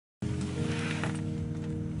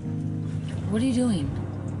What are you doing?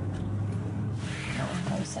 No,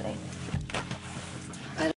 I'm sitting.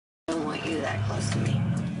 I don't want you that close to me.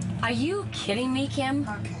 Are you kidding me, Kim?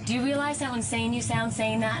 Okay. Do you realize how insane you sound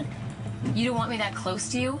saying that? You don't want me that close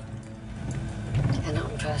to you? I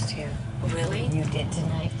don't trust you. Really? You did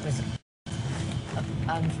tonight was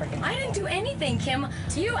unforgettable. I didn't do anything, Kim.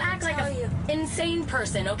 You act like an insane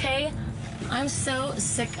person, okay? I'm so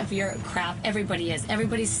sick of your crap. Everybody is.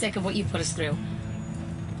 Everybody's sick of what you put us through.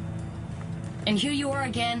 And here you are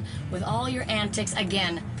again with all your antics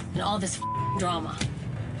again and all this drama.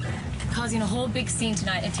 Causing a whole big scene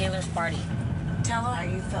tonight at Taylor's party. Tell her how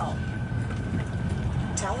you felt.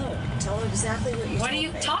 Tell her exactly what you What do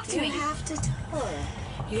you talk to me? You have to tell her.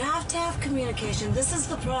 You have to have communication. This is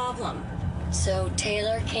the problem. So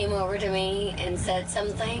Taylor came over to me and said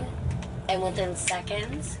something, and within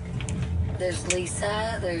seconds, there's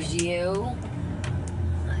Lisa, there's you.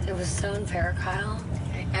 It was so unfair, Kyle.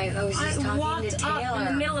 I was just talking to Taylor. I walked up in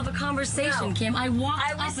the middle of a conversation, No. Kim. I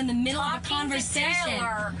walked up in the middle of a talking to conversation.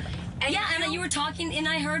 Taylor, and Yeah, and you were talking, and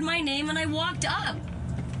I heard my name, and I walked up.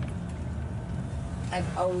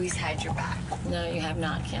 I've always had your back. No, you have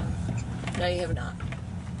not, Kim. No, you have not.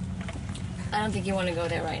 I don't think you want to go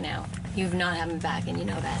there right now. You've not had me back, and you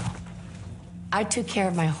know that. I took care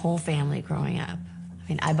of my whole family growing up. I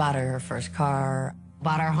mean, I bought her first car,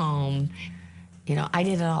 bought her home. You know, I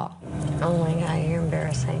did it all. Oh my God, you're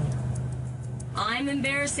embarrassing. I'm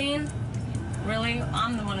embarrassing? Really?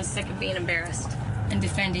 I'm the one who's sick of being embarrassed and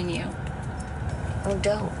defending you. Oh,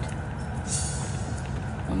 don't.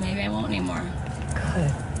 Well, maybe I won't anymore.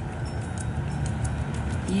 Good.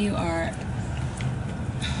 You are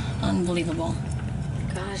unbelievable.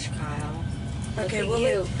 Gosh, Kyle. Okay, Look well,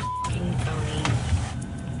 at you, f***ing phony.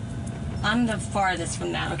 I'm the farthest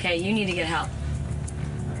from that, okay? You need to get help.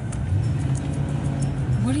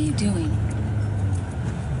 What are you doing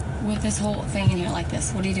with this whole thing in here like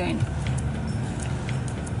this? What are you doing?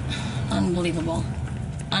 Unbelievable.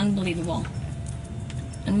 Unbelievable.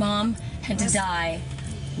 And Mom had to die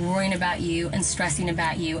worrying about you and stressing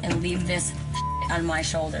about you and leave this on my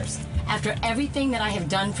shoulders. After everything that I have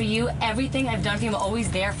done for you, everything I've done for you, I'm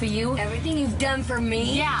always there for you. Everything you've done for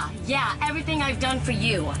me? Yeah, everything I've done for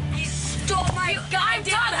you. You stole my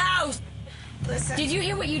goddamn house! Listen. Did you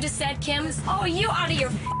hear what you just said, Kim? Oh, are you out of your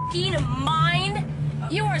f***ing mind?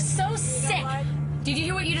 You are so sick. Did you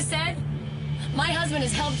hear what you just said? My husband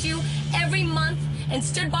has helped you every month and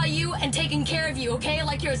stood by you and taken care of you, okay?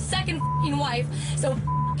 Like you're a second f***ing wife. So f***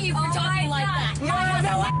 you for talking like that.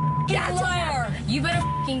 You're a liar! You better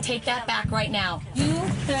f***ing take that back right now. You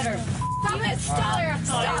better.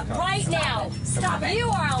 Stop right now. Stop it. You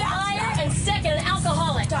are a liar and sick and an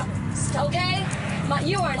alcoholic. Stop it. Okay?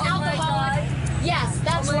 You are an alcoholic. Yes,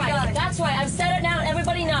 that's right. God. That's right. I've said it now and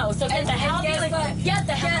everybody knows. So get the hell out of here. Get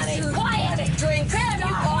the hell out of here. Quiet. Drink. Grab you.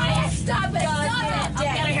 Quiet. Stop it. God, Stop it. God,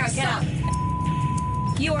 Get out of here. Get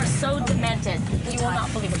out. You are so demented. You will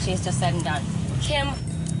not believe what she has just said and done. Kim,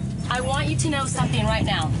 I want you to know something right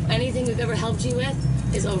now. Anything we've ever helped you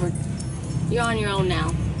with is over. You're on your own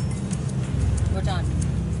now. We're done.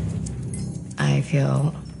 I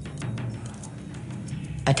feel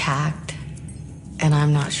attacked, and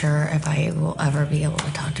I'm not sure if I will ever be able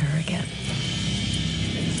to talk to her again.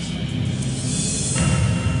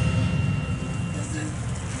 This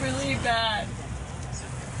is really bad.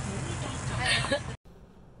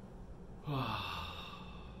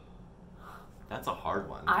 That's a hard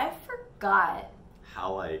one. I forgot.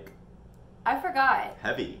 How, like, I forgot.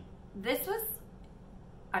 heavy. This was,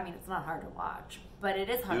 I mean, it's not hard to watch, but it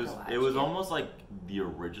is hard to watch. It was almost like the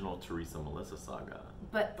original Teresa Melissa saga.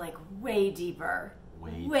 But like way deeper.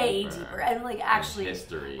 Way deeper. And like actually.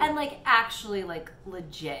 History. And like actually like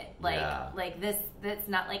legit. Like, Yeah. like this, that's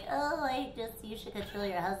not like, oh, you should control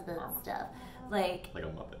your husband and stuff. Like Like a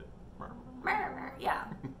Muppet. yeah.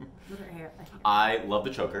 Look at her hair. I love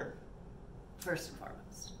the choker. First and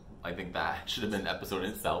foremost. I think that should have been an episode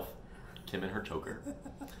in itself. Kim and her choker.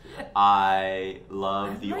 I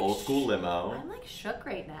love the like old school limo. I'm like shook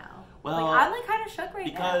right now. Well, like, I'm like kind of shook right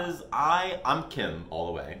now. Because I'm Kim all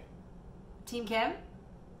the way. Team Kim?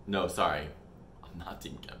 No, sorry. I'm not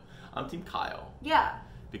Team Kim. I'm Team Kyle. Yeah.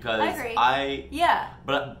 Because I agree. Yeah.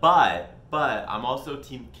 But I'm also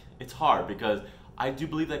Team. It's hard because I do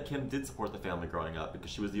believe that Kim did support the family growing up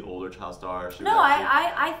because she was the older child star. No,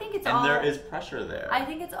 I think it's all. And there is pressure there. I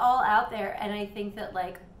think it's all out there, and I think that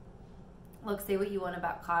like, look, say what you want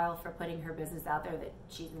about Kyle for putting her business out there that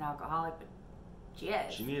she's an alcoholic, but she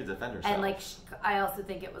is. She needed to defend herself. And like, I also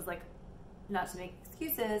think it was like, not to make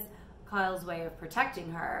excuses, Kyle's way of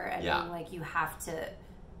protecting her and being like, you have to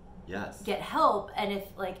Yes. get help, and if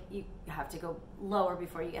like you have to go lower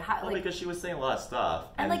before you get high. Well, like, because she was saying a lot of stuff,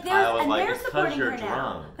 and like Kyle was like, they're "It's 'cause supporting you're her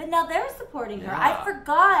now." drunk." But now they're supporting her. Yeah. I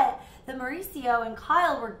forgot that Mauricio and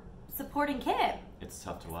Kyle were supporting Kim. It's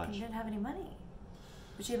tough to watch. Kim didn't have any money,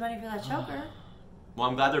 but she had money for that choker. Well,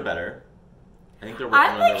 I'm glad they're better. I think they're working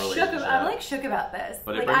on their relationship. I'm like shook about this.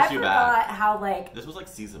 But it like, brings I you forgot back. how like This was like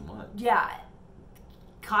season 1. yeah,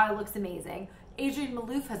 Kyle looks amazing. Adrienne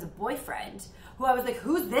Maloof has a boyfriend who I was like,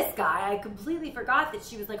 who's this guy? I completely forgot that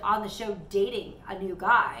she was like on the show dating a new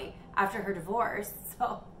guy after her divorce.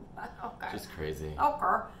 So okay, Just crazy.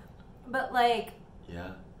 okay, but like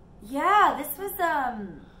Yeah. yeah, this was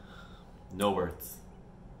No words.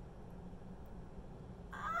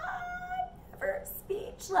 never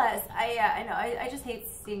speechless. I know. I just hate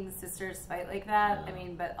seeing sisters fight like that. Yeah. I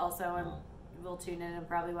mean, but also we'll tune in and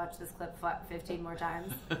probably watch this clip 15 more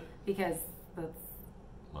times because that's,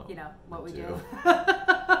 Well, you know, what we me do. too.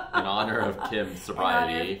 In honor of Kim's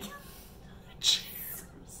sobriety.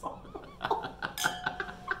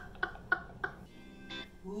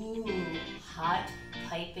 Ooh, hot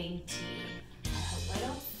piping tea. I hope I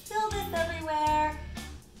don't spill this everywhere.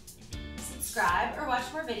 Subscribe or watch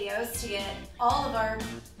more videos to get all of our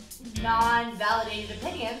non-validated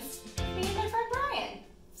opinions from me and my friend Brian.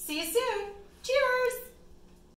 See you soon.